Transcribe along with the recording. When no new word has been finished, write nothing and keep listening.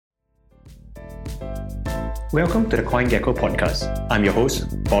Welcome to the CoinGecko podcast. I'm your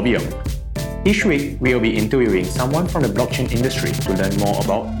host, Bobby Young. Each week, we will be interviewing someone from the blockchain industry to learn more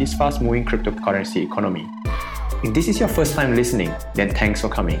about this fast-moving cryptocurrency economy. If this is your first time listening, then thanks for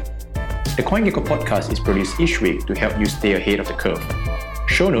coming. The CoinGecko podcast is produced each week to help you stay ahead of the curve.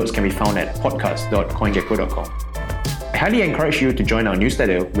 Show notes can be found at podcast.coingecko.com. I highly encourage you to join our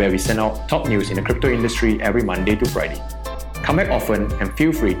newsletter where we send out top news in the crypto industry every Monday to Friday. Come back often and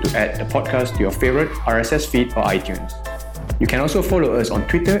feel free to add the podcast to your favorite RSS feed or iTunes. You can also follow us on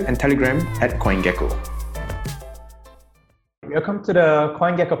Twitter and Telegram at CoinGecko. Welcome to the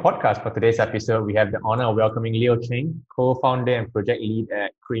CoinGecko podcast. For today's episode, we have the honor of welcoming Leo Cheng, co-founder and project lead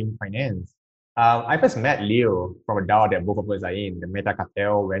at Cream Finance. I first met Leo from a DAO that both of us are in, the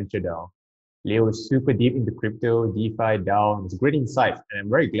MetaCartel Venture DAO. Leo is super deep into crypto, DeFi, DAO, and it's great insights, and I'm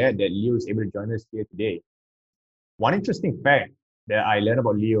very glad that Leo is able to join us here today. One interesting fact that I learned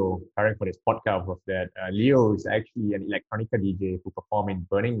about Leo preparing for this podcast was that Leo is actually an electronica DJ who performed in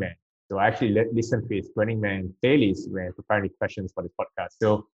Burning Man. So I actually listened to his Burning Man playlist when preparing the questions for this podcast.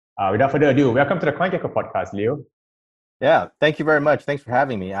 So without further ado, welcome to the CoinGecko podcast, Leo. Yeah, thank you very much. Thanks for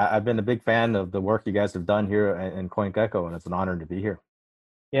having me. I've been a big fan of the work you guys have done here in CoinGecko, and it's an honor to be here.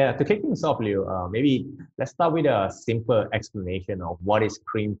 Yeah, to kick things off, Leo, maybe let's start with a simple explanation of what is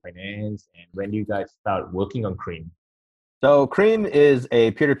Cream Finance and when do you guys start working on Cream? So Cream is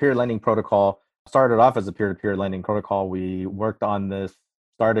a peer-to-peer lending protocol. Started off as a peer-to-peer lending protocol. We worked on this,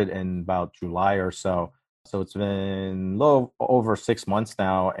 started in about July or so. So it's been a little over 6 months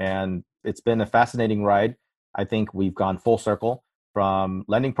now, and it's been a fascinating ride. I think we've gone full circle from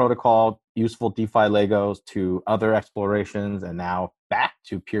lending protocol, useful DeFi Legos to other explorations, and now back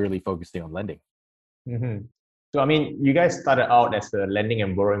to purely focusing on lending. Mm-hmm. So, I mean, you guys started out as a lending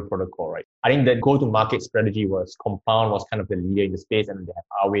and borrowing protocol, right? I think the go-to-market strategy was Compound was kind of the leader in the space, and then they have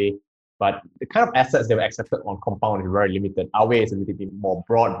Aave. But the kind of assets that were accepted on Compound is very limited. Aave is a little bit more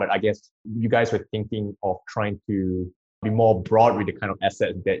broad, but I guess you guys were thinking of trying to be more broad with the kind of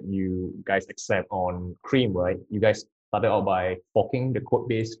assets that you guys accept on Cream, right? You guys started out by forking the code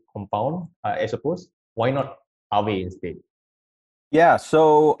base Compound, I suppose. Why not Aave instead? Yeah,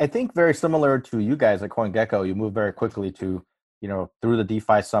 so I think very similar to you guys at CoinGecko, you move very quickly to, through the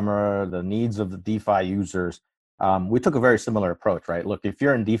DeFi summer, the needs of the DeFi users. We took a very similar approach, right? Look, if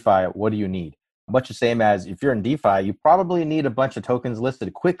you're in DeFi, what do you need? Much the same as if you're in DeFi, you probably need a bunch of tokens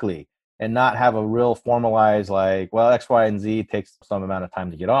listed quickly and not have a real formalized X, Y, and Z takes some amount of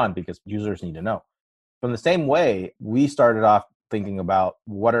time to get on because users need to know. From the same way, we started off thinking about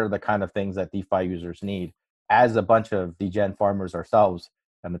what are the kind of things that DeFi users need. As a bunch of degen farmers ourselves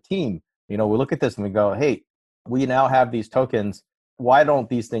and the team, we look at this and we go, hey, we now have these tokens. Why don't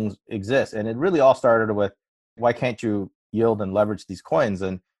these things exist? And it really all started with, why can't you yield and leverage these coins?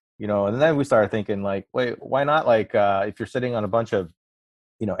 And, and then we started thinking wait, why not? If you're sitting on a bunch of,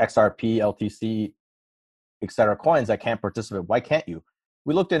 XRP, LTC, et cetera, coins that can't participate, why can't you?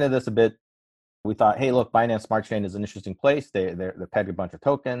 We looked into this a bit. We thought, hey, look, Binance Smart Chain is an interesting place. They're pegged a bunch of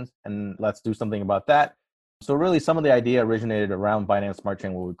tokens, and let's do something about that. So really, some of the idea originated around Binance Smart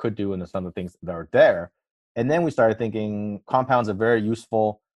Chain, what we could do, and some of the things that are there. And then we started thinking Compound's a very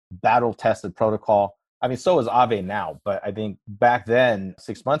useful, battle-tested protocol. I mean, so is Aave now, but I think back then,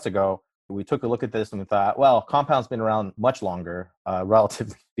 6 months ago, we took a look at this and we thought, well, Compound's been around much longer,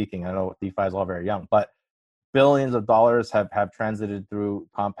 relatively speaking. I know DeFi is all very young, but billions of dollars have transited through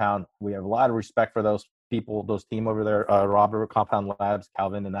Compound. We have a lot of respect for those people, those team over there, Robert, Compound Labs,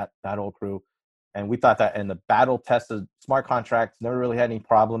 Calvin, and that whole crew. And we thought that in the battle-tested smart contracts, never really had any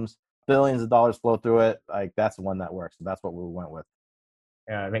problems. Billions of dollars flow through it. That's the one that works. So that's what we went with.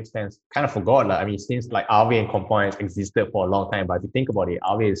 Yeah, it makes sense. Kind of forgot. I mean, since Aave and Compound existed for a long time, but if you think about it,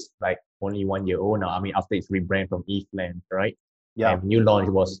 Aave is only 1 year old now. I mean, after it's rebranded from ETHLend, right? Yeah. And new launch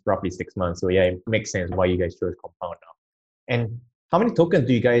was roughly 6 months. So yeah, it makes sense why you guys chose Compound now. And how many tokens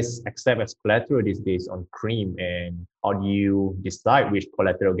do you guys accept as collateral these days on Cream? And how do you decide which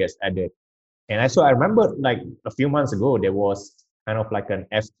collateral gets added? And I remember a few months ago, there was kind of an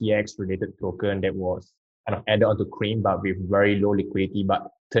FTX related token that was kind of added onto Cream, but with very low liquidity, but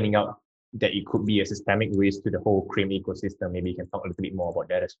turning out that it could be a systemic risk to the whole Cream ecosystem. Maybe you can talk a little bit more about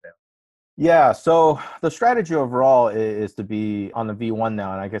that as well. Yeah, so the strategy overall is to be on the V1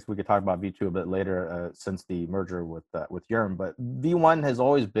 now, and I guess we could talk about V2 a bit later since the merger with Yearn. But V1 has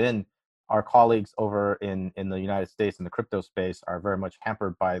always been, our colleagues over in the United States in the crypto space are very much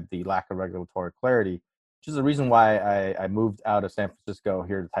hampered by the lack of regulatory clarity, which is the reason why I moved out of San Francisco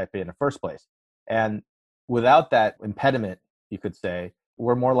here to Taipei in the first place. And without that impediment, you could say,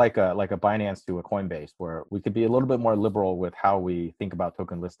 we're more like a Binance to a Coinbase, where we could be a little bit more liberal with how we think about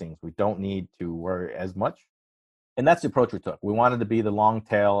token listings. We don't need to worry as much. And that's the approach we took. We wanted to be the long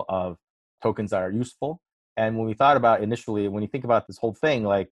tail of tokens that are useful. And when we thought about initially, when you think about this whole thing,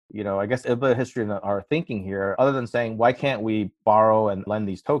 like, I guess a bit of history in our thinking here, other than saying, why can't we borrow and lend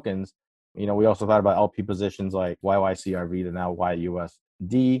these tokens? We also thought about LP positions like YYCRV to now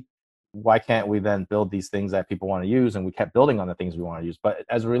YUSD. Why can't we then build these things that people want to use? And we kept building on the things we want to use. But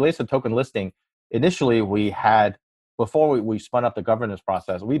as it relates to token listing, initially before we spun up the governance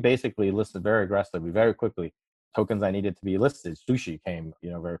process, we basically listed very aggressively, very quickly, tokens that needed to be listed. Sushi came,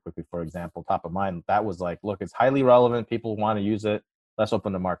 very quickly, for example, top of mind. That was like, look, it's highly relevant. People want to use it. Let's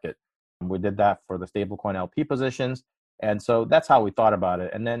open the market. And we did that for the stablecoin LP positions. And so that's how we thought about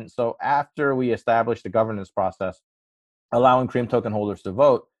it. And then, so after we established the governance process, allowing Cream token holders to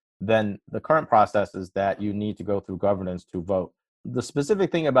vote, then the current process is that you need to go through governance to vote. The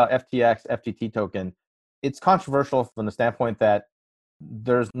specific thing about FTX, FTT token, it's controversial from the standpoint that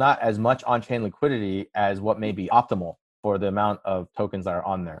there's not as much on-chain liquidity as what may be optimal for the amount of tokens that are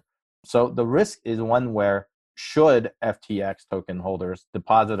on there. So the risk is one where should FTX token holders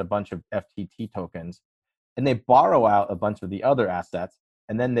deposit a bunch of FTT tokens and they borrow out a bunch of the other assets,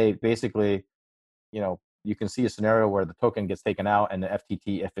 and then they basically, you can see a scenario where the token gets taken out and the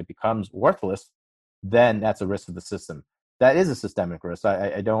FTT, if it becomes worthless, then that's a risk to the system. That is a systemic risk.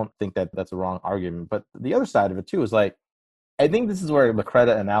 I don't think that that's a wrong argument. But the other side of it too is like, I think this is where the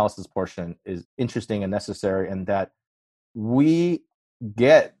credit analysis portion is interesting and necessary, and that we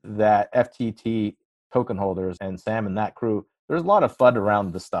get that FTT token holders and Sam and that crew, there's a lot of FUD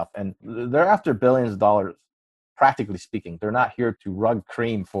around this stuff, and they're after billions of dollars, practically speaking. They're not here to rug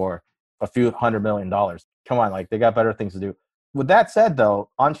Cream for a few $100 million. Come on, like, they got better things to do. With that said,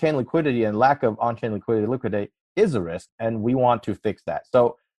 though, on-chain liquidity and lack of on-chain liquidity to liquidate is a risk, and we want to fix that.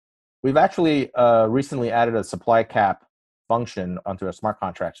 So we've actually recently added a supply cap function onto a smart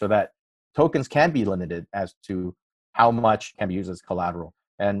contract so that tokens can be limited as to how much can be used as collateral.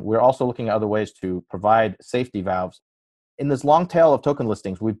 And we're also looking at other ways to provide safety valves. In this long tail of token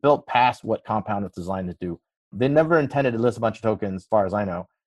listings, we've built past what Compound is designed to do. They never intended to list a bunch of tokens, as far as I know,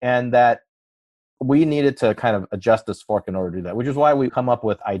 and that we needed to kind of adjust this fork in order to do that, which is why we come up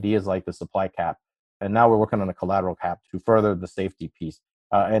with ideas like the supply cap. And now we're working on a collateral cap to further the safety piece.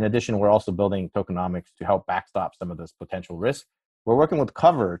 In addition, we're also building tokenomics to help backstop some of this potential risk. We're working with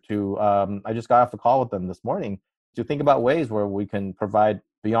Cover to, I just got off a call with them this morning to think about ways where we can provide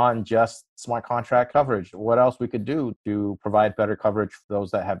beyond just smart contract coverage, what else we could do to provide better coverage for those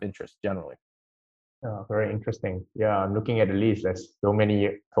that have interest generally. Very interesting. Yeah, I'm looking at the list. There's so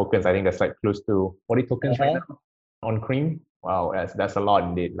many tokens. I think there's like close to 40 tokens right now on Cream. Wow, that's a lot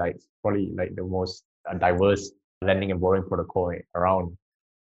indeed. Like, it's probably like the most diverse lending and borrowing protocol around.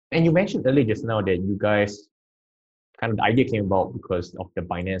 And you mentioned earlier just now that you guys, kind of the idea came about because of the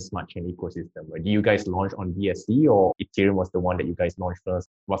Binance Smart Chain ecosystem. Do you guys launch on BSC, or Ethereum was the one that you guys launched first?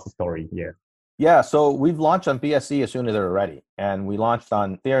 What's the story here? Yeah, so we've launched on BSC as soon as they were ready, and we launched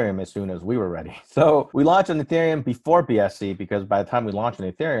on Ethereum as soon as we were ready. So we launched on Ethereum before BSC because by the time we launched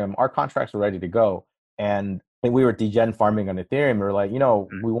on Ethereum, our contracts were ready to go. And we were degen farming on Ethereum. We were like,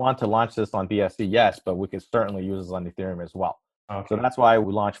 we want to launch this on BSC, yes, but we could certainly use this on Ethereum as well. Okay. So that's why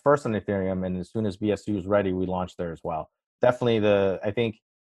we launched first on Ethereum, and as soon as BSC was ready, we launched there as well. Definitely I think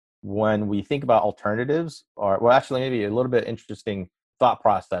when we think about alternatives, actually maybe a little bit interesting thought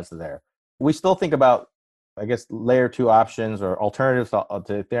process there. We still think about, I guess, layer 2 options or alternatives to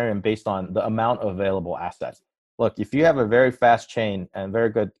Ethereum based on the amount of available assets. Look, if you have a very fast chain and very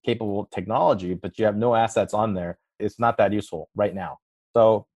good capable technology, but you have no assets on there, it's not that useful right now.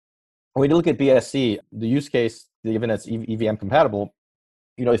 So when you look at BSC, the use case, even as EVM compatible,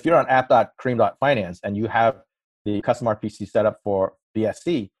 if you're on app.cream.finance and you have the custom RPC set up for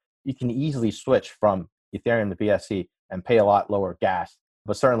BSC, you can easily switch from Ethereum to BSC and pay a lot lower gas.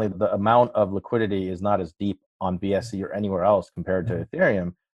 But certainly the amount of liquidity is not as deep on BSC or anywhere else compared to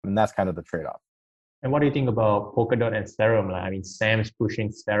Ethereum. And that's kind of the trade-off. And what do you think about Polkadot and Serum? Sam's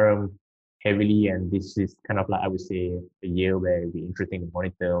pushing Serum heavily, and this is kind of like, I would say, a year where it'll be interesting to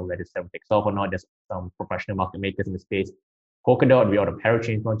monitor whether Serum takes off or not. There's some professional market makers in the space. Polkadot, we got a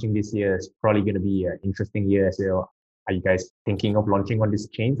parachain launching this year. It's probably going to be an interesting year as well. Are you guys thinking of launching on these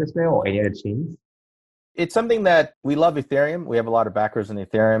chains as well, or any other chains? It's something that we love Ethereum. We have a lot of backers in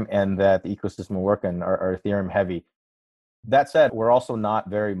Ethereum, and that the ecosystem we work in are Ethereum heavy. That said, we're also not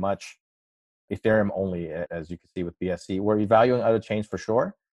very much Ethereum only, as you can see with BSC. We're evaluating other chains for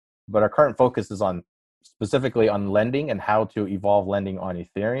sure, but our current focus is specifically on lending and how to evolve lending on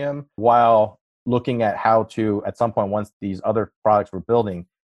Ethereum while looking at how to, at some point, once these other products we're building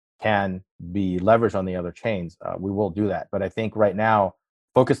can be leveraged on the other chains, we will do that. But I think right now,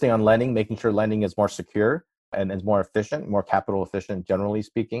 focusing on lending, making sure lending is more secure and is more efficient, more capital efficient, generally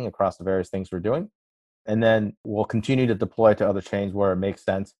speaking, across the various things we're doing. And then we'll continue to deploy to other chains where it makes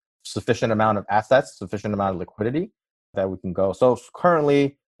sense, sufficient amount of assets, sufficient amount of liquidity that we can go. So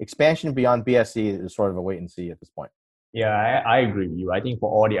currently, expansion beyond BSC is sort of a wait and see at this point. Yeah, I agree with you. I think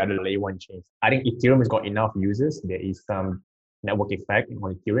for all the other layer one chains, I think Ethereum has got enough users. There is some network effect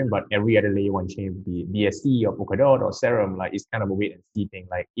on Ethereum, but every other layer one chain, be BSC or Polkadot or Serum, like it's kind of a wait and see thing.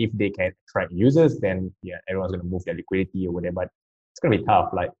 Like if they can attract users, then yeah, everyone's gonna move their liquidity or whatever. But it's gonna be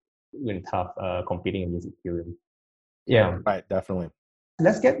tough, like really tough competing against Ethereum. Yeah. Right, definitely.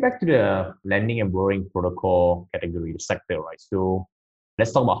 Let's get back to the lending and borrowing protocol category, the sector, right? So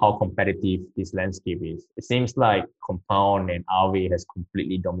let's talk about how competitive this landscape is. It seems like Compound and Aave has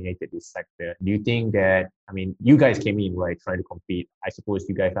completely dominated this sector. Do you think that, I mean, you guys came in, right, trying to compete. I suppose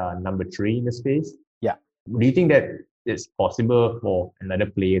you guys are number 3 in the space. Yeah. Do you think that it's possible for another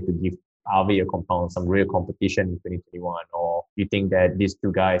player to give Aave or Compound some real competition in 2021? Or you think that these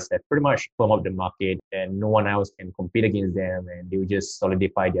two guys have pretty much firmed up the market and no one else can compete against them and they will just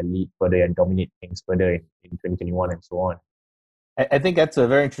solidify their lead further and dominate things further in 2021 and so on? I think that's a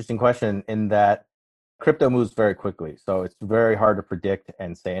very interesting question in that crypto moves very quickly. So it's very hard to predict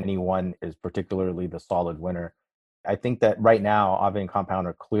and say anyone is particularly the solid winner. I think that right now, Aave and Compound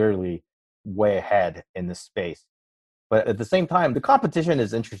are clearly way ahead in this space. But at the same time, the competition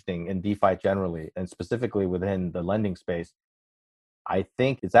is interesting in DeFi generally, and specifically within the lending space. I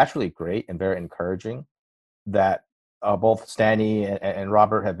think it's actually great and very encouraging that both Stanny and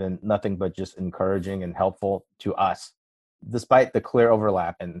Robert have been nothing but just encouraging and helpful to us, despite the clear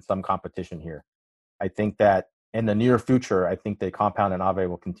overlap and some competition here. I think that in the near future, I think that Compound and Aave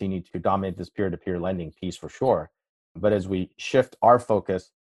will continue to dominate this peer-to-peer lending piece for sure. But as we shift our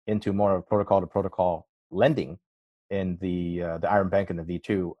focus into more of protocol-to-protocol lending in the Iron Bank and the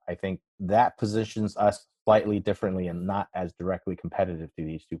V2, I think that positions us slightly differently and not as directly competitive to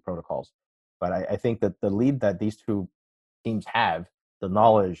these two protocols. But I think that the lead that these two teams have, the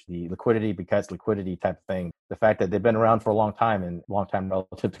knowledge, the liquidity because liquidity type of thing, the fact that they've been around for a long time and long time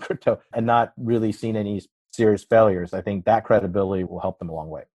relative to crypto and not really seen any serious failures, I think that credibility will help them a long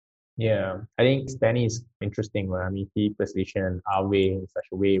way. Yeah, I think Stanny is interesting. Right? I mean, he positioned Aave in such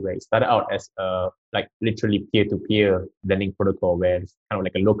a way where it started out as a like literally peer-to-peer lending protocol, where it's kind of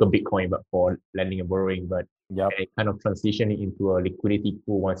like a local Bitcoin but for lending and borrowing. But it kind of transitioned into a liquidity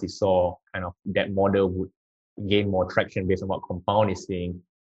pool once he saw kind of that model would gain more traction based on what Compound is saying.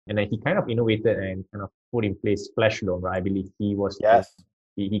 And then he kind of innovated and kind of put in place Flash Loan, right? I believe he was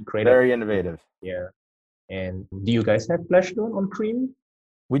he created very innovative. Yeah. And do you guys have Flash Loan on Cream?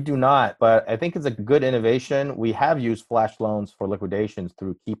 We do not, but I think it's a good innovation. We have used flash loans for liquidations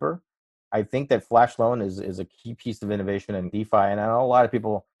through Keeper. I think that flash loan is a key piece of innovation in DeFi, and I know a lot of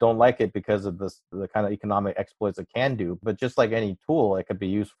people don't like it because of the kind of economic exploits it can do. But just like any tool, it could be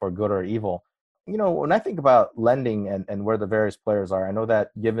used for good or evil. You know, when I think about lending and where the various players are, I know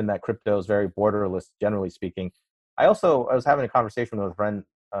that given that crypto is very borderless, generally speaking, I was having a conversation with a friend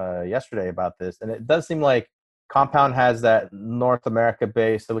yesterday about this, and it does seem like Compound has that North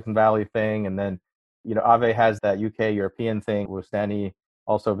America-based Silicon Valley thing, and then Aave has that UK European thing with Stanny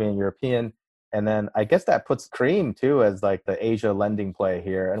also being European, and then I guess that puts Cream too as like the Asia lending play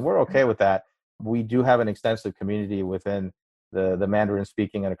here, and we're okay with that. We do have an extensive community within the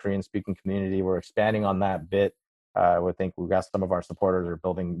Mandarin-speaking and a Korean-speaking community. We're expanding on that bit. We think we've got some of our supporters are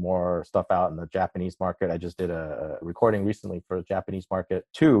building more stuff out in the Japanese market. I just did a recording recently for the Japanese market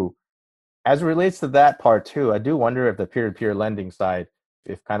too. As it relates to that part too, I do wonder if the peer-to-peer lending side,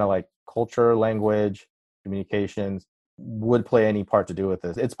 if kind of like culture, language, communications would play any part to do with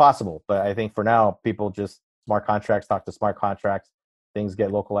this. It's possible, but I think for now, people just smart contracts talk to smart contracts. Things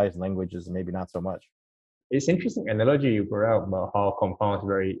get localized in languages, maybe not so much. It's interesting analogy you brought out about how Compound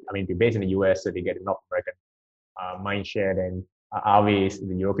is they're based in the US, so they get a North American mindshare, and Aave is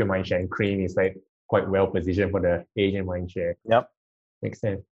the European mindshare, and Cream is like quite well positioned for the Asian mindshare. Yep. Makes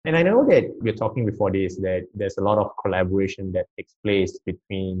sense. And I know that we were talking before this that there's a lot of collaboration that takes place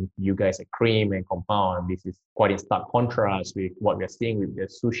between you guys at Cream and Compound. This is quite in stark contrast with what we're seeing with the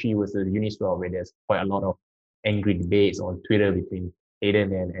Sushi versus Uniswap, where there's quite a lot of angry debates on Twitter between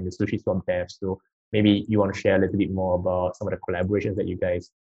Aiden and the Sushi Swap devs. So maybe you want to share a little bit more about some of the collaborations that you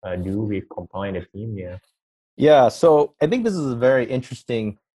guys do with Compound and the team. Yeah. So I think this is a very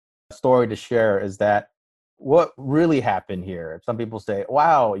interesting story to share, is that what really happened here. Some people say,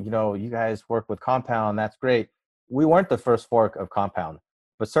 wow, you guys work with Compound. That's great. We weren't the first fork of Compound,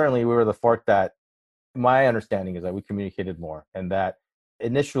 But certainly we were the fork that, my understanding is that we communicated more, and that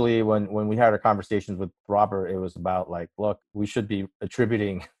initially when we had our conversations with Robert, it was about like, look, we should be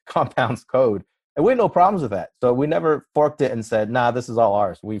attributing Compound's code. And we had no problems with that. So we never forked it and said, nah, this is all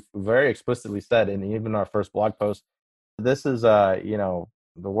ours. We very explicitly said, and even our first blog post, this is, the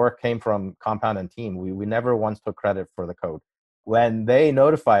work came from Compound and team. We never once took credit for the code. When they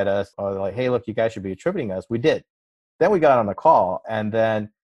notified us, or like, hey, look, you guys should be attributing us, we did. Then we got on the call, and then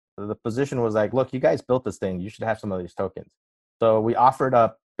the position was like, look, you guys built this thing. You should have some of these tokens. So we offered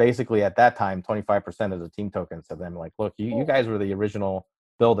up basically at that time 25% of the team tokens to them. Like, look, you guys were the original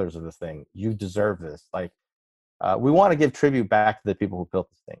builders of this thing. You deserve this. Like, we want to give tribute back to the people who built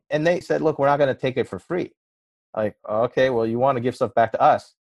this thing. And they said, look, we're not going to take it for free. Like, okay, well, you want to give stuff back to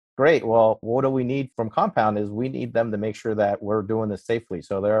us. Great. Well, what do we need from Compound is we need them to make sure that we're doing this safely.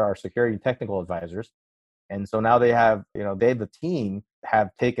 So there are security technical advisors. And so now they have, the team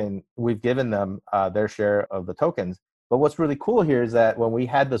have taken, we've given them their share of the tokens. But what's really cool here is that when we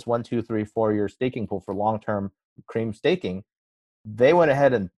had this 1, 2, 3, 4 year staking pool for long-term Cream staking, they went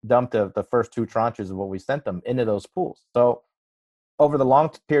ahead and dumped the first 2 tranches of what we sent them into those pools. So over the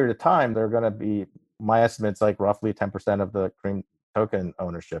long period of time, they're going to be, my estimate's like roughly 10% of the Cream token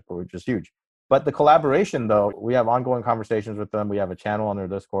ownership, which is huge. But the collaboration, though, we have ongoing conversations with them. We have a channel on their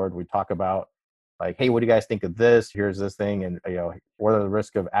Discord. We talk about like, hey, what do you guys think of this? Here's this thing. And, what are the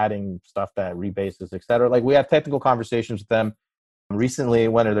risk of adding stuff that rebases, et cetera? Like, we have technical conversations with them. Recently,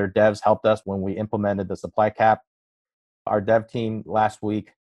 one of their devs helped us when we implemented the supply cap. Our dev team last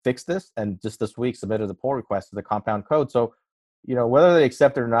week fixed this, and just this week submitted a pull request to the Compound code. So, whether they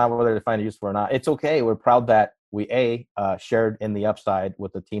accept it or not, whether they find it useful or not, it's okay. We're proud that we shared in the upside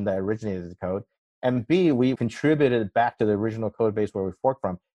with the team that originated the code, and B, we contributed back to the original code base where we forked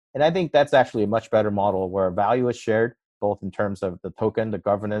from. And I think that's actually a much better model where value is shared, both in terms of the token, the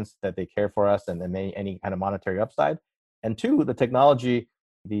governance that they care for us, and then any kind of monetary upside. And 2, the technology,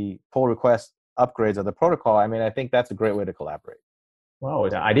 the pull request upgrades of the protocol. I mean, I think that's a great way to collaborate. Wow,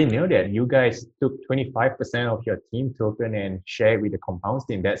 I didn't know that. You guys took 25% of your team token and shared with the Compounds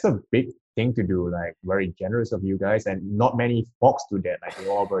team. That's a big thing to do, like very generous of you guys. And not many folks do that. Like,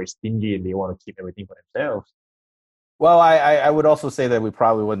 they're all very stingy and they want to keep everything for themselves. Well, I would also say that we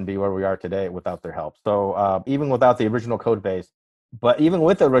probably wouldn't be where we are today without their help. So even without the original code base, but even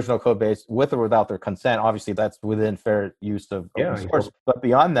with the original code base, with or without their consent, obviously that's within fair use of open source. But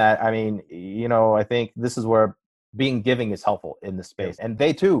beyond that, I mean, I think this is where being giving is helpful in this space. And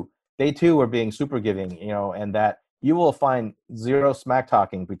they too are being super giving, and that you will find zero smack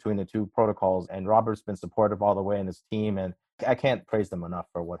talking between the 2 protocols. And Robert's been supportive all the way in his team. And I can't praise them enough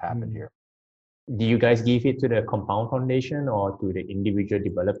for what happened here. Do you guys give it to the Compound Foundation or to the individual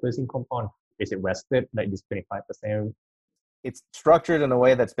developers in Compound? Is it vested, like this 25%? It's structured in a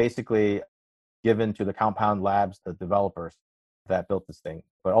way that's basically given to the Compound Labs, the developers that built this thing.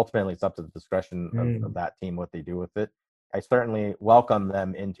 But ultimately, it's up to the discretion of that team what they do with it. I certainly welcome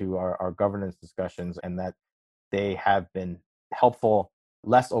them into our governance discussions, and that they have been helpful,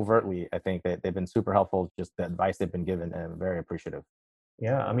 less overtly. I think that they've been super helpful, just the advice they've been given, and I'm very appreciative.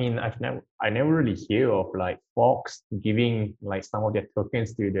 Yeah, I mean, I never really hear of like folks giving like some of their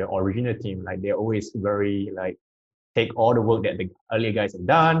tokens to the original team. Like, they're always very like, take all the work that the earlier guys have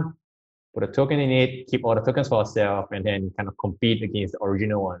done, put a token in it, keep all the tokens for ourselves, and then kind of compete against the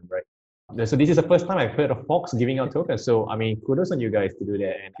original one, right? So this is the first time I've heard of folks giving out tokens. So I mean, kudos on you guys to do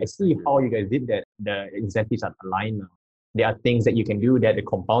that. And I see how you guys did that. The incentives are aligned now. There are things that you can do that the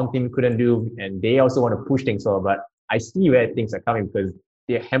Compound team couldn't do, and they also want to push things forward. But I see where things are coming because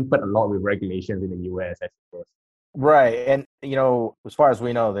they're hampered a lot with regulations in the US, I suppose. Right. And, as far as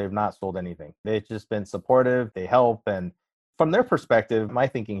we know, they've not sold anything. They've just been supportive. They help. And from their perspective, my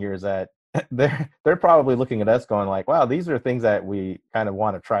thinking here is that they're probably looking at us going like, wow, these are things that we kind of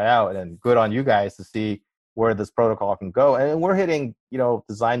want to try out, and good on you guys to see where this protocol can go. And we're hitting,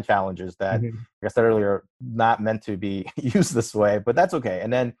 design challenges that, like I said earlier, not meant to be used this way, but that's okay.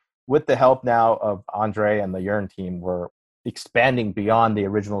 And then with the help now of Andre and the Yearn team, we're expanding beyond the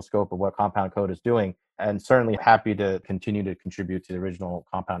original scope of what Compound Code is doing, and certainly happy to continue to contribute to the original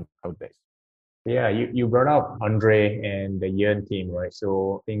Compound Code base. Yeah, you brought up Andre and the Yearn team, right?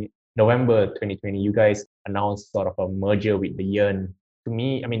 So I think November 2020, you guys announced sort of a merger with the Yearn. To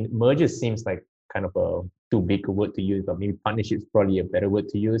me, I mean, merger seems like kind of a too big a word to use, but maybe partnership is probably a better word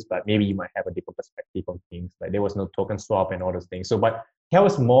to use, but maybe you might have a different perspective on things. Like, there was no token swap and all those things. So, but tell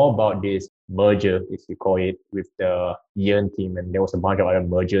us more about this merger, if you call it, with the Yearn team. And there was a bunch of other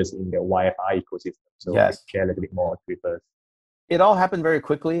mergers in the YFI ecosystem. So yes, share a little bit more with us. It all happened very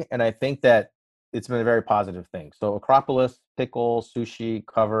quickly. And I think that it's been a very positive thing. So Acropolis, Pickle, Sushi,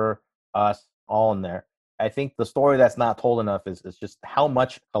 Cover, us, all in there. I think the story that's not told enough is just how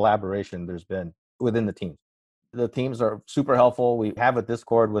much collaboration there's been within the teams. The teams are super helpful. We have a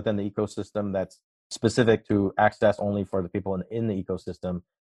Discord within the ecosystem that's specific to access only for the people in the ecosystem.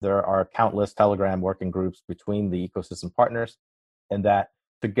 There are countless Telegram working groups between the ecosystem partners, and that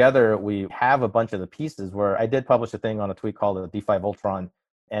together we have a bunch of the pieces where I did publish a thing on a tweet called the DeFi Voltron,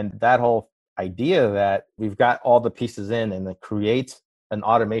 and that whole idea that we've got all the pieces in and it creates an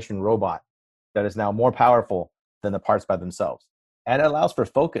automation robot that is now more powerful than the parts by themselves. And it allows for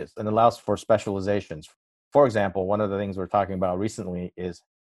focus and allows for specializations. For example, one of the things we're talking about recently is,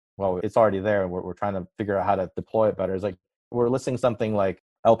 well, it's already there. We're trying to figure out how to deploy it better. It's like we're listing something like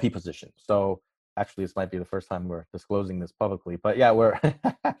LP position. So actually, this might be the first time we're disclosing this publicly. But yeah, we're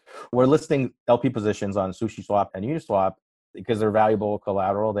we're listing LP positions on SushiSwap and Uniswap because they're valuable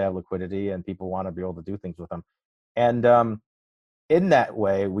collateral. They have liquidity, and people want to be able to do things with them. And in that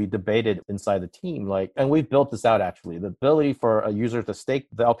way, we debated inside the team, like, and we've built this out actually, the ability for a user to stake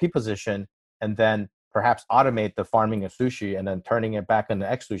the LP position and then perhaps automate the farming of sushi and then turning it back into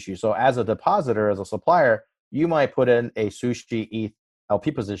XSushi. So as a depositor, as a supplier, you might put in a sushi ETH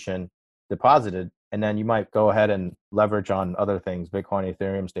LP position deposited, and then you might go ahead and leverage on other things, Bitcoin,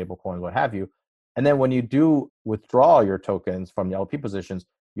 Ethereum, stablecoins, what have you. And then when you do withdraw your tokens from the LP positions,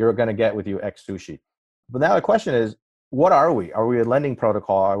 you're going to get with you XSushi. But now the question is, what are we? Are we a lending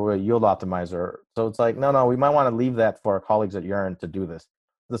protocol? Are we a yield optimizer? So it's like, no, we might want to leave that for our colleagues at Yearn to do this.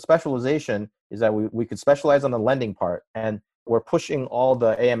 The specialization is that we could specialize on the lending part, and we're pushing all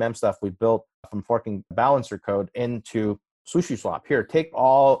the AMM stuff we built from forking balancer code into SushiSwap. Here, take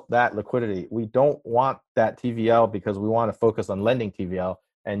all that liquidity. We don't want that TVL because we want to focus on lending TVL,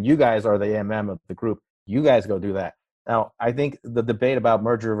 and you guys are the AMM of the group. You guys go do that. Now, I think the debate about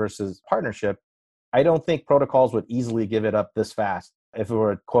merger versus partnership, I don't think protocols would easily give it up this fast if it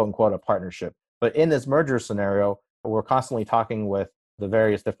were quote unquote a partnership. But in this merger scenario, we're constantly talking with the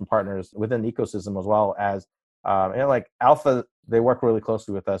various different partners within the ecosystem, as well as like Alpha, they work really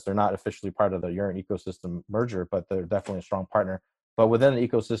closely with us. They're not officially part of the Yearn ecosystem merger, but they're definitely a strong partner. But within the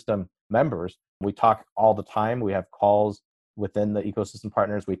ecosystem members, we talk all the time. We have calls within the ecosystem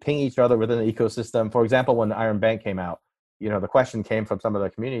partners. We ping each other within the ecosystem. For example, when Iron Bank came out, the question came from some of the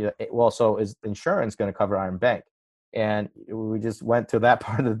community, well, so is insurance going to cover Iron Bank? And we just went to that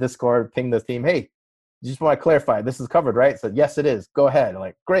part of the Discord, pinged the team, hey, just want to clarify, this is covered, right? So yes, it is. Go ahead.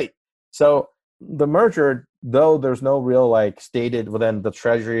 Like, great. So the merger, though there's no real like stated within the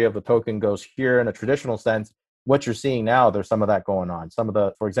treasury of the token goes here in a traditional sense, what you're seeing now, there's some of that going on. Some of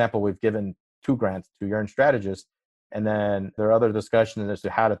the, for example, we've given 2 grants to Yearn strategists, and then there are other discussions as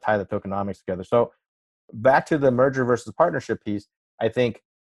to how to tie the tokenomics together. So back to the merger versus partnership piece, I think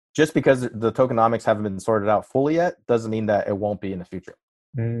just because the tokenomics haven't been sorted out fully yet doesn't mean that it won't be in the future.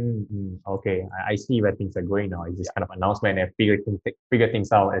 Okay, I see where things are going now. It's just kind of announcement and figure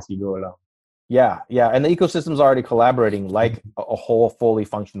things out as you go along. Yeah. And the ecosystem's already collaborating like a whole fully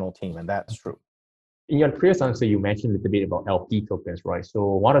functional team, and that's true. In your previous answer, you mentioned a little bit about LP tokens, right? So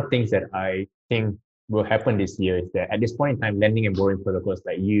one of the things that I think will happen this year is that at this point in time, lending and borrowing protocols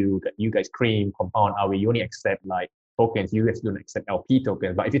like you guys, Cream, Compound, Aave, you only accept like tokens. You guys don't accept LP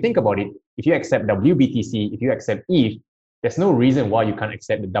tokens. But if you think about it, if you accept WBTC, if you accept ETH, there's no reason why you can't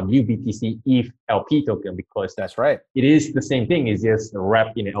accept the WBTC ETH LP token, because that's right. It is the same thing. It's just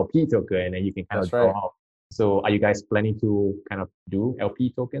wrapped in an LP token, and then you can kind of draw out. So are you guys planning to kind of do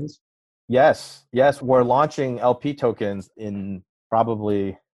LP tokens? Yes. We're launching LP tokens in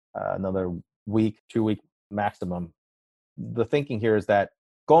probably another week, 2 week maximum. The thinking here is that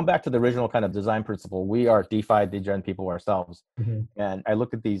going back to the original kind of design principle, we are DeFi degen people ourselves. And I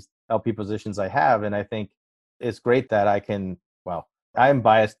look at these LP positions I have, and I think it's great that I am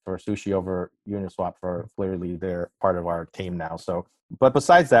biased for Sushi over Uniswap, for clearly they're part of our team now. So, but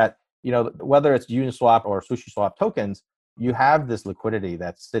besides that, whether it's Uniswap or SushiSwap tokens, you have this liquidity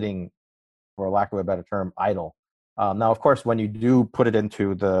that's sitting, for lack of a better term, idle. Now, of course, when you do put it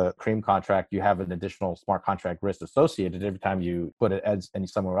into the Cream contract, you have an additional smart contract risk associated every time you put it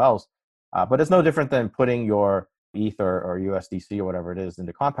somewhere else. But it's no different than putting your ETH or USDC or whatever it is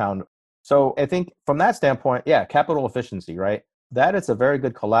into Compound. So I think from that standpoint, capital efficiency, right? That is a very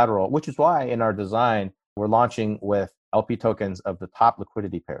good collateral, which is why in our design, we're launching with LP tokens of the top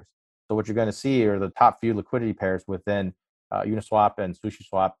liquidity pairs. So what you're going to see are the top few liquidity pairs within Uniswap and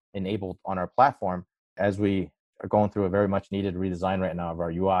SushiSwap enabled on our platform. As we are going through a very much needed redesign right now of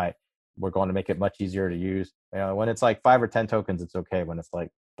our UI, we're going to make it much easier to use. When it's like 5 or 10 tokens, it's okay. When it's like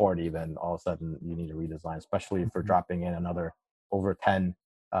 40, then all of a sudden you need to redesign, especially for dropping in another over 10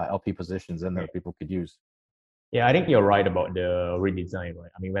 LP positions in there people could use. Yeah, I think you're right about the redesign,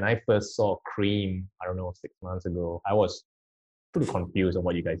 right? I mean, when I first saw Cream, I don't know, 6 months ago, I was pretty confused on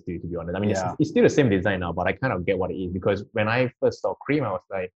what you guys do, to be honest. I mean, Yeah. it's still the same design now, but I kind of get what it is because when I first saw Cream, I was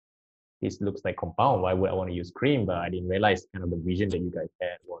like, this looks like Compound. Why would I want to use Cream? But I didn't realize kind of the vision that you guys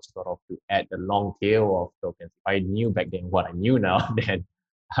had was sort of to add the long tail of tokens. If I knew back then what I knew now, then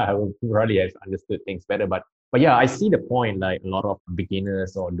I would probably have understood things better. But yeah, I see the point. Like a lot of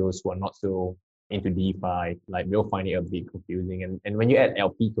beginners or those who are not so into DeFi, like will find it a bit confusing. And when you add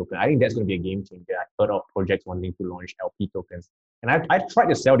LP token, I think that's going to be a game changer. I've heard of projects wanting to launch LP tokens. And I've tried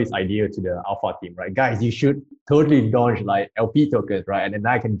to sell this idea to the alpha team, right? Guys, you should totally launch like LP tokens, right? And then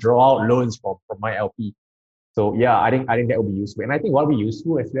I can draw out loans from my LP. So yeah, I think that will be useful. And I think what will be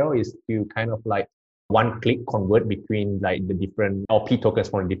useful as well is to kind of like one click convert between like the different LP tokens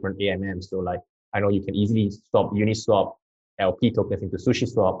from different AMMs. So like I know you can easily swap Uniswap LP tokens into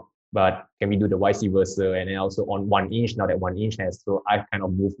SushiSwap, but can we do the vice versa? And then also on 1inch, now that 1inch has, so I've kind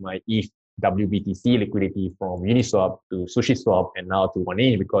of moved my ETH WBTC liquidity from Uniswap to SushiSwap and now to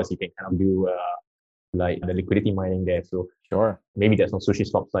 1inch because you can kind of do like the liquidity mining there. So Sure. maybe that's on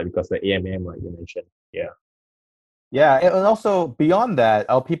SushiSwap side because the AMM, like you mentioned. Yeah. Yeah, and also beyond that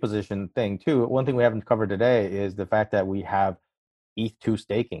LP position thing too, one thing we haven't covered today is the fact that we have ETH2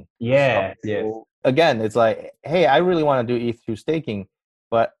 staking. Yeah. So, Yes. again, it's like, hey, I really want to do ETH2 staking,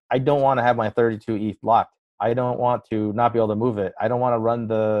 but I don't want to have my 32 ETH locked. I don't want to not be able to move it. I don't want to run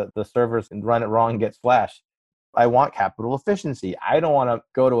the servers and run it wrong and get splashed. I want capital efficiency. I don't want to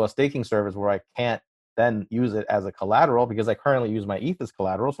go to a staking service where I can't then use it as a collateral because I currently use my ETH as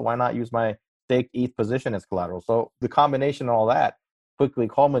collateral. So why not use my staked ETH position as collateral? So the combination of all that quickly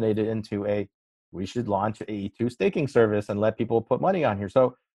culminated into we should launch a ETH2 staking service and let people put money on here.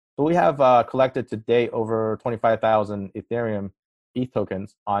 So we have collected to date over 25,000 Ethereum ETH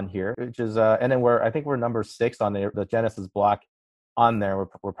tokens on here, which is and then I think we're number 6 on the Genesis block on there.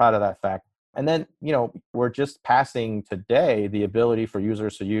 We're proud of that fact. And then we're just passing today the ability for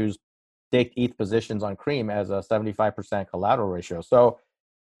users to use staked ETH positions on Cream as a 75% collateral ratio. So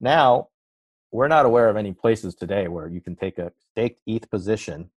now we're not aware of any places today where you can take a staked ETH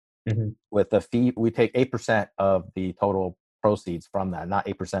position with a fee. We take 8% of the total proceeds from that, not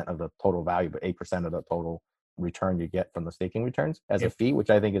 8% of the total value, but 8% of the total return you get from the staking returns as a fee, which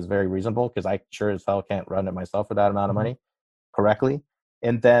I think is very reasonable because I sure as hell can't run it myself for that amount of money correctly.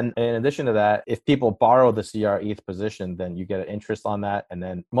 And then in addition to that, if people borrow the CR ETH position, then you get an interest on that. And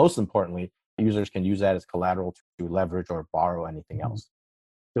then most importantly, users can use that as collateral to leverage or borrow anything else.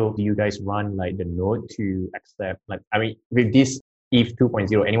 So do you guys run like the node to accept, like, I mean, with this ETH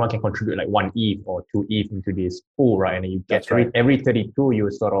 2.0, anyone can contribute like 1 ETH or 2 ETH into this pool, right? And then you get every 32,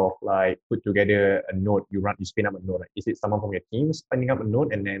 you sort of like put together a node, you spin up a node. Like, is it someone from your team spinning up a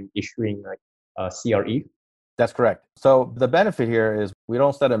node and then issuing like CR ETH? That's correct. So the benefit here is we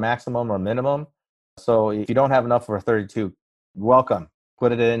don't set a maximum or minimum. So if you don't have enough for a 32, welcome.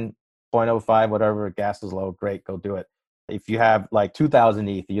 Put it in 0.05, whatever, gas is low, great, go do it. If you have like 2,000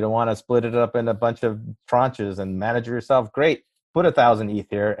 ETH, you don't want to split it up in a bunch of tranches and manage it yourself, great. Put 1,000 ETH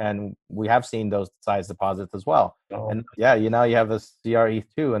here, and we have seen those size deposits as well. Oh. And yeah, you have this CR ETH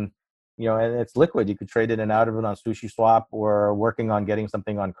too, and and it's liquid. You could trade in and out of it on SushiSwap, or working on getting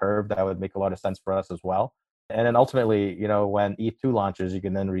something on Curve. That would make a lot of sense for us as well. And then ultimately, when ETH2 launches, you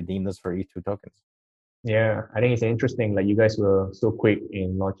can then redeem this for ETH2 tokens. Yeah, I think it's interesting. Like you guys were so quick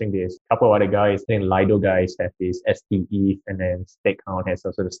in launching this. A couple of other guys, I think Lido guys have this STETH, and then StakeCount has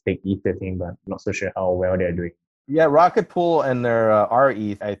also the Stake Ether thing, but I'm not so sure how well they're doing. Yeah, Rocket Pool and their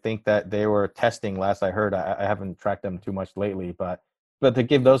RETH, I think that they were testing last I heard. I haven't tracked them too much lately, but to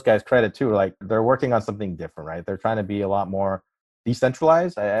give those guys credit too, like they're working on something different, right? They're trying to be a lot more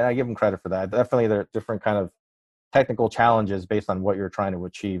decentralized, and I give them credit for that. Definitely, there are different kind of technical challenges based on what you're trying to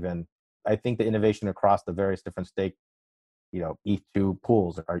achieve, and I think the innovation across the various different stake, ETH2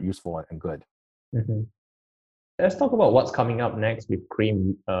 pools are useful and good. Mm-hmm. Let's talk about what's coming up next with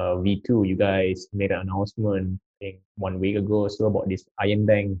Cream V2. You guys made an announcement, I think 1 week ago or so, about this Iron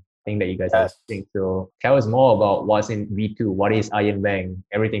Bank thing that you guys are doing. So tell us more about what's in V2. What is Iron Bank?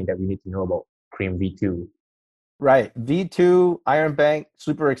 Everything that we need to know about Cream V2. Right. V2, Iron Bank,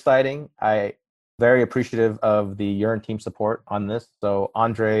 super exciting. I very appreciative of the Yearn team support on this. So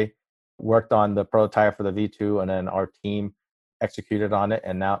Andre worked on the prototype for the V2, and then our team executed on it,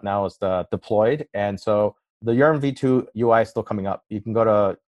 and now it's deployed. And so the Yearn V2 UI is still coming up. You can go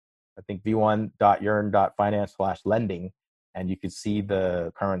to, I think, v1.yearn.finance/lending, and you can see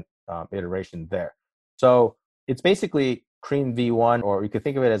the current iteration there. So it's basically Cream V1, or you could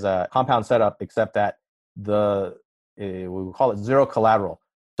think of it as a compound setup, except that we call it zero collateral.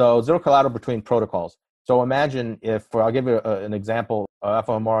 So zero collateral between protocols. So imagine I'll give you an example,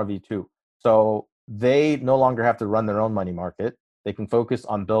 Alpha Homora V2. So they no longer have to run their own money market. They can focus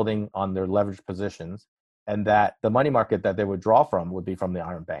on building on their leveraged positions, and that the money market that they would draw from would be from the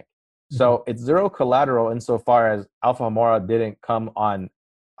Iron Bank. So it's zero collateral insofar as Alpha Homora didn't come on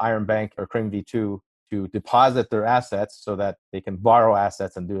Iron Bank or Cream V2 to deposit their assets so that they can borrow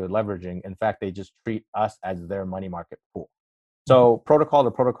assets and do the leveraging. In fact, they just treat us as their money market pool. So protocol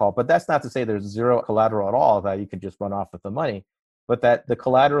to protocol, but that's not to say there's zero collateral at all that you can just run off with the money, but that the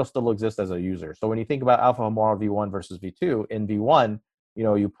collateral still exists as a user. So when you think about Alpha Homora V1 versus V2, in V1,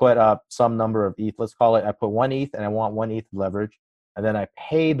 you put up some number of ETH. Let's call it, I put 1 ETH and I want 1 ETH leverage. And then I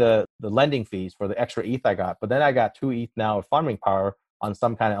pay the lending fees for the extra ETH I got. But then I got 2 ETH now of farming power on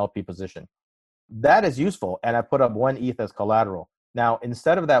some kind of LP position. That is useful. And I put up 1 ETH as collateral. Now,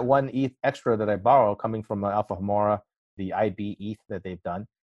 instead of that 1 ETH extra that I borrow coming from Alpha Homora, the IB ETH that they've done,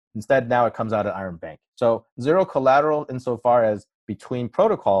 instead now it comes out of Iron Bank. So zero collateral insofar as between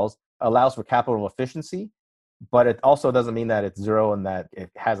protocols allows for capital efficiency, but it also doesn't mean that it's zero and that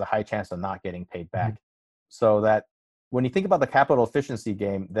it has a high chance of not getting paid back. So that when you think about the capital efficiency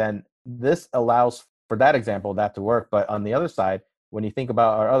game, then this allows for that example, that to work. But on the other side, when you think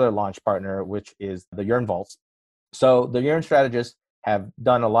about our other launch partner, which is the Yearn Vaults. So the Yearn strategists have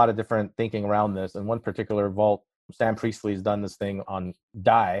done a lot of different thinking around this. And one particular vault, Sam Priestley has done this thing on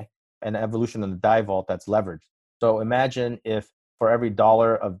DAI, an evolution of the DAI vault that's leveraged. So imagine if for every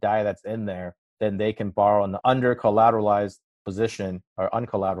dollar of DAI that's in there, then they can borrow an under collateralized position or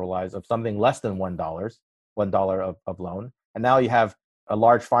uncollateralized of something less than $1 of loan. And now you have a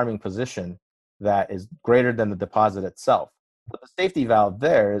large farming position that is greater than the deposit itself. But the safety valve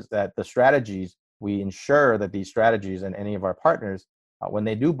there is that the strategies, we ensure that these strategies and any of our partners, when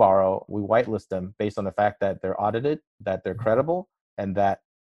they do borrow, we whitelist them based on the fact that they're audited, that they're credible, and that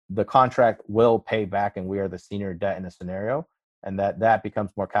the contract will pay back and we are the senior debt in a scenario, and that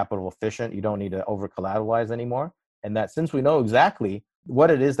becomes more capital efficient. You don't need to over collateralize anymore. And that since we know exactly what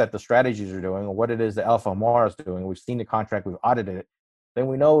it is that the strategies are doing or what it is that Alpha Homora is doing, we've seen the contract, we've audited it, then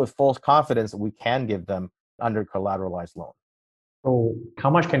we know with full confidence that we can give them under collateralized loan. So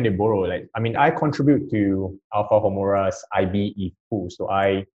how much can they borrow? I contribute to Alpha Homora's IB ETH pool. So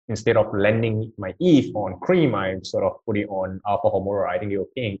instead of lending my ETH on Cream, I sort of put it on Alpha Homora. I think they were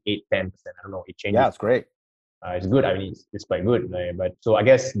paying 8-10%. I don't know. It changes. Yeah, it's great. It's good. It's quite good. But so I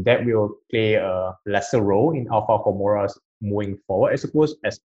guess that will play a lesser role in Alpha Homora's moving forward, I suppose,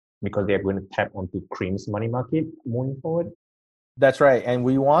 because they're going to tap onto Cream's money market moving forward. That's right. And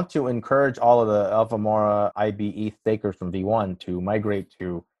we want to encourage all of the Alpha Homora IB ETH stakers from V1 to migrate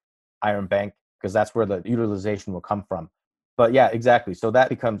to Iron Bank, because that's where the utilization will come from. But yeah, exactly. So that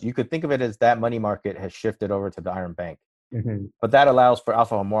becomes, you could think of it as that money market has shifted over to the Iron Bank. But that allows for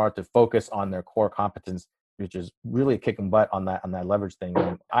Alpha Homora to focus on their core competence, which is really kicking butt on that leverage thing.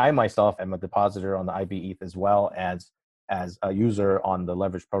 And I myself am a depositor on the IB ETH as well as a user on the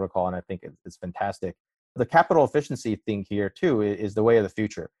leverage protocol, and I think it's fantastic. The capital efficiency thing here too is the way of the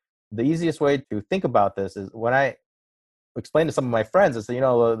future. The easiest way to think about this is when I explain to some of my friends, is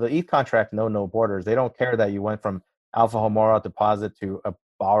that, the ETH contract no borders. They don't care that you went from Alpha Homora deposit to a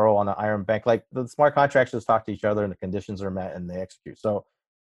borrow on an Iron Bank. Like the smart contracts just talk to each other and the conditions are met and they execute. So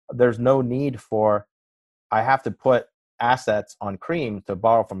there's no need for, I have to put assets on Cream to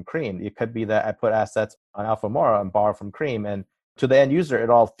borrow from Cream. It could be that I put assets on Alpha Homora and borrow from Cream. And to the end user, it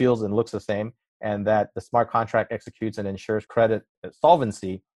all feels and looks the same. And that the smart contract executes and ensures credit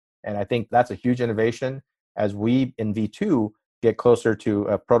solvency. And I think that's a huge innovation as we in V2 get closer to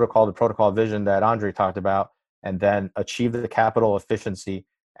a protocol vision that Andre talked about, and then achieve the capital efficiency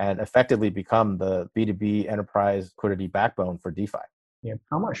and effectively become the B2B enterprise liquidity backbone for DeFi. Yeah.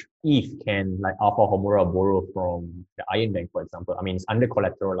 How much ETH can Alpha Homora borrow from the Iron Bank, for example? It's under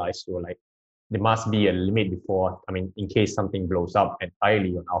collateralized, so there must be a limit before, in case something blows up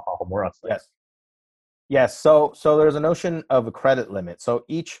entirely on Alpha Homora. Yes. So there's a notion of a credit limit. So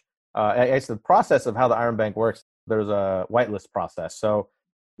it's the process of how the Iron Bank works. There's a whitelist process. So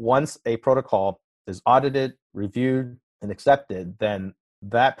once a protocol is audited, reviewed, and accepted, then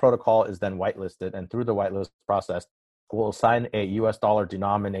that protocol is then whitelisted. And through the whitelist process, we'll assign a US dollar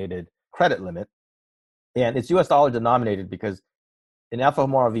denominated credit limit. And it's US dollar denominated because in Alpha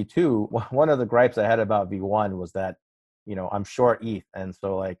Homora V2, one of the gripes I had about V1 was that I'm short ETH. And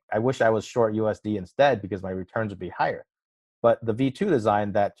so I wish I was short USD instead because my returns would be higher. But the V2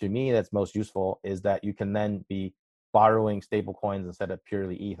 design that to me that's most useful is that you can then be borrowing stable coins instead of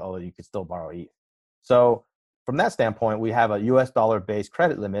purely ETH, although you could still borrow ETH. So from that standpoint, we have a US dollar based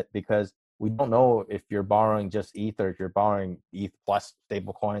credit limit because we don't know if you're borrowing just ETH or if you're borrowing ETH plus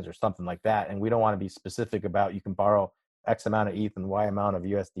stable coins or something like that. And we don't want to be specific about you can borrow X amount of ETH and Y amount of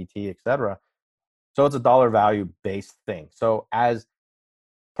USDT, et cetera. So it's a dollar value based thing. So as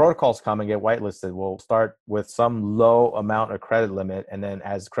protocols come and get whitelisted, we'll start with some low amount of credit limit. And then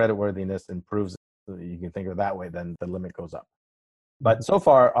as creditworthiness improves, you can think of it that way, then the limit goes up. But so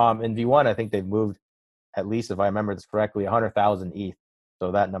far in V1, I think they've moved, at least if I remember this correctly, 100,000 ETH.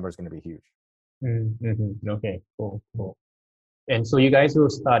 So that number is going to be huge. Mm-hmm. Okay, cool. And so you guys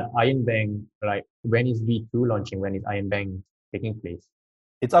will start Iron Bank, like when is V2 launching? When is Iron Bank taking place?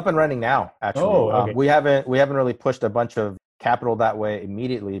 It's up and running now, actually. Oh, okay. We haven't really pushed a bunch of capital that way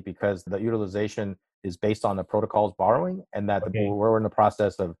immediately because the utilization is based on the protocols borrowing, and that we're in the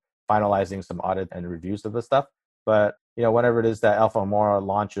process of finalizing some audit and reviews of the stuff. But whenever it is that Alamora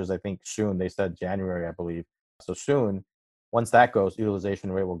launches, I think soon, they said January, I believe. So soon, once that goes,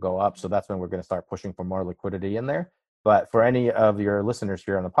 utilization rate will go up. So that's when we're going to start pushing for more liquidity in there. But for any of your listeners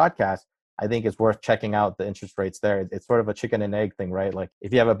here on the podcast, I think it's worth checking out the interest rates there. It's sort of a chicken and egg thing, right? Like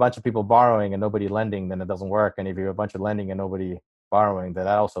if you have a bunch of people borrowing and nobody lending, then it doesn't work. And if you have a bunch of lending and nobody borrowing, then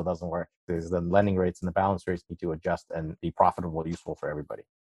that also doesn't work. Because the lending rates and the balance rates need to adjust and be profitable, useful for everybody.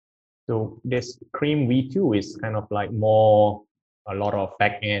 So this Cream V2 is kind of like more a lot of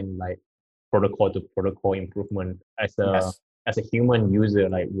back end, like protocol to protocol improvement. As a human user,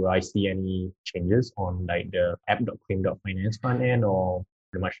 like will I see any changes on like the app.cream.finance front end, or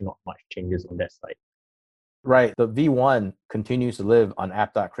pretty much not much changes on that side? Right. The V1 continues to live on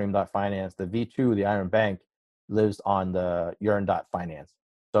app.cream.finance. The V2, the Iron Bank, lives on the yearn.finance.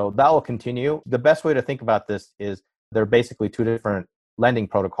 So that will continue. The best way to think about this is they're basically two different lending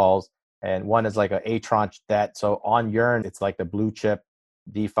protocols. And one is like a tranche debt. So on Yearn, it's like the blue chip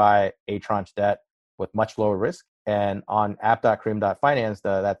DeFi A tranche debt with much lower risk. And on app.cream.finance,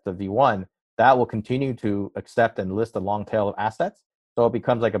 that's the V1, that will continue to accept and list a long tail of assets. So it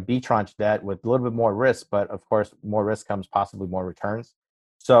becomes like a B tranche debt with a little bit more risk, but of course, more risk comes possibly more returns.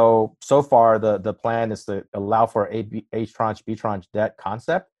 So far, the plan is to allow for A tranche, B tranche debt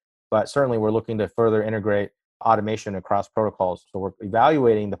concept, but certainly we're looking to further integrate automation across protocols. So we're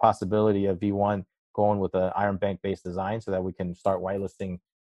evaluating the possibility of V1 going with an Iron Bank based design so that we can start whitelisting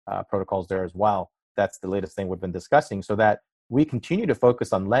protocols there as well. That's the latest thing we've been discussing, so that we continue to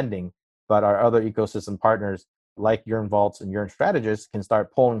focus on lending, but our other ecosystem partners like Yearn Vaults and Yearn Strategists can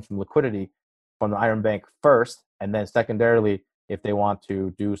start pulling some liquidity from the Iron Bank first, and then secondarily, if they want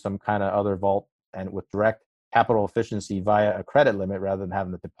to do some kind of other vault and with direct capital efficiency via a credit limit rather than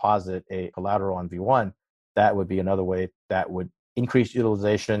having to deposit a collateral on V1, that would be another way that would increase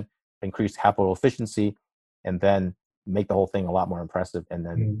utilization, increase capital efficiency, and then make the whole thing a lot more impressive. And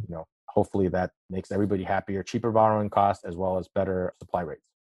then, hopefully that makes everybody happier, cheaper borrowing costs, as well as better supply rates.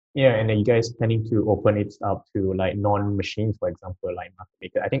 Yeah, and then you guys planning to open it up to like non-machines, for example, like market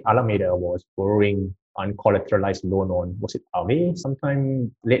maker. I think Alameda was borrowing uncollateralized loan on, was it Aave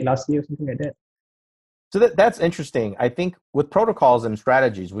sometime late last year or something like that? So that's interesting. I think with protocols and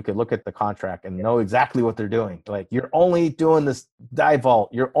strategies, we could look at the contract and know exactly what they're doing. Like, you're only doing this DAI vault.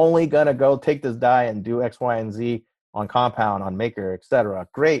 You're only going to go take this DAI and do X, Y, and Z on Compound, on Maker, etc.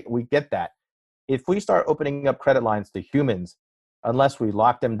 Great, we get that. If we start opening up credit lines to humans, unless we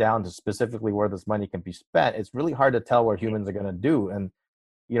lock them down to specifically where this money can be spent, it's really hard to tell what humans are going to do. And,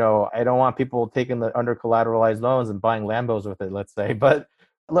 I don't want people taking the under collateralized loans and buying Lambos with it, let's say. But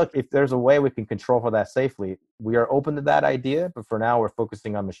look, if there's a way we can control for that safely, we are open to that idea. But for now, we're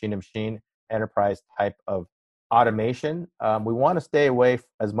focusing on machine-to-machine enterprise type of automation. We want to stay away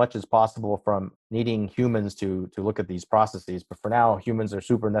as much as possible from needing humans to look at these processes. But for now, humans are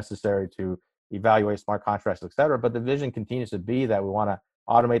super necessary to evaluate smart contracts, et cetera. But the vision continues to be that we want to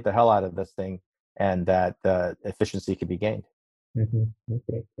automate the hell out of this thing, and that efficiency can be gained. Mm-hmm.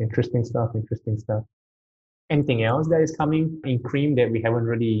 Okay, interesting stuff. Anything else that is coming in Cream that we haven't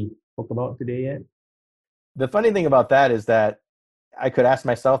really talked about today yet? The funny thing about that is that I could ask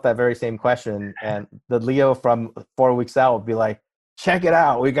myself that very same question, and the Leo from 4 weeks out would be like, check it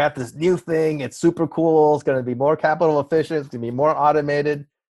out. We got this new thing. It's super cool. It's going to be more capital efficient. It's going to be more automated.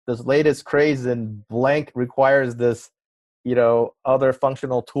 This latest craze in blank requires this, other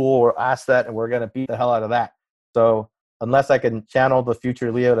functional tool or asset, and we're going to beat the hell out of that. So unless I can channel the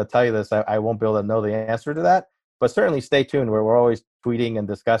future Leo to tell you this, I won't be able to know the answer to that. But certainly stay tuned, where we're always tweeting and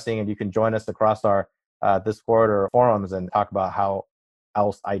discussing, and you can join us across our Discord or forums and talk about how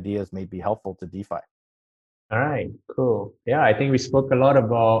else ideas may be helpful to DeFi. All right, cool. Yeah, I think we spoke a lot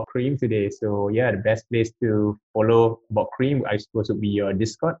about Cream today. So yeah, the best place to follow about Cream, I suppose, would be your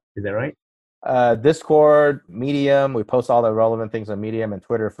Discord. Is that right? Discord, Medium. We post all the relevant things on Medium and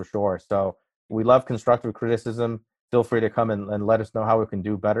Twitter for sure. So we love constructive criticism. Feel free to come and let us know how we can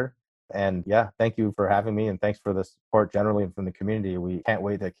do better. And yeah, thank you for having me, and thanks for the support generally from the community. We can't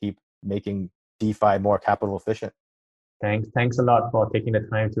wait to keep making DeFi more capital efficient. Thanks a lot for taking the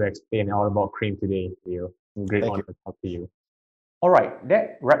time to explain all about Cream today, Leo. Great honor to talk to you. All right,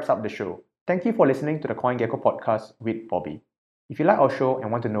 that wraps up the show. Thank you for listening to the CoinGecko podcast with Bobby. If you like our show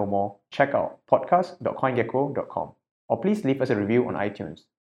and want to know more, check out podcast.coingecko.com, or please leave us a review on iTunes.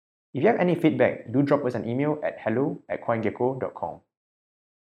 If you have any feedback, do drop us an email at hello@coingecko.com.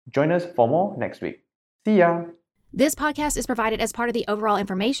 Join us for more next week. See ya! This podcast is provided as part of the overall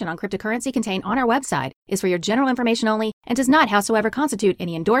information on cryptocurrency contained on our website, is for your general information only, and does not howsoever constitute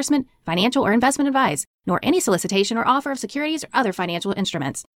any endorsement, financial or investment advice, nor any solicitation or offer of securities or other financial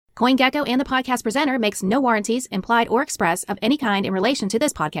instruments. CoinGecko and the podcast presenter makes no warranties, implied or express, of any kind in relation to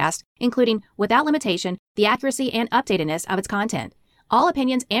this podcast, including, without limitation, the accuracy and updatedness of its content. All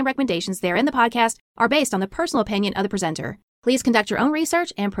opinions and recommendations there in the podcast are based on the personal opinion of the presenter. Please conduct your own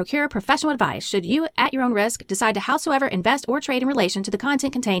research and procure professional advice should you, at your own risk, decide to howsoever invest or trade in relation to the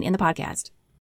content contained in the podcast.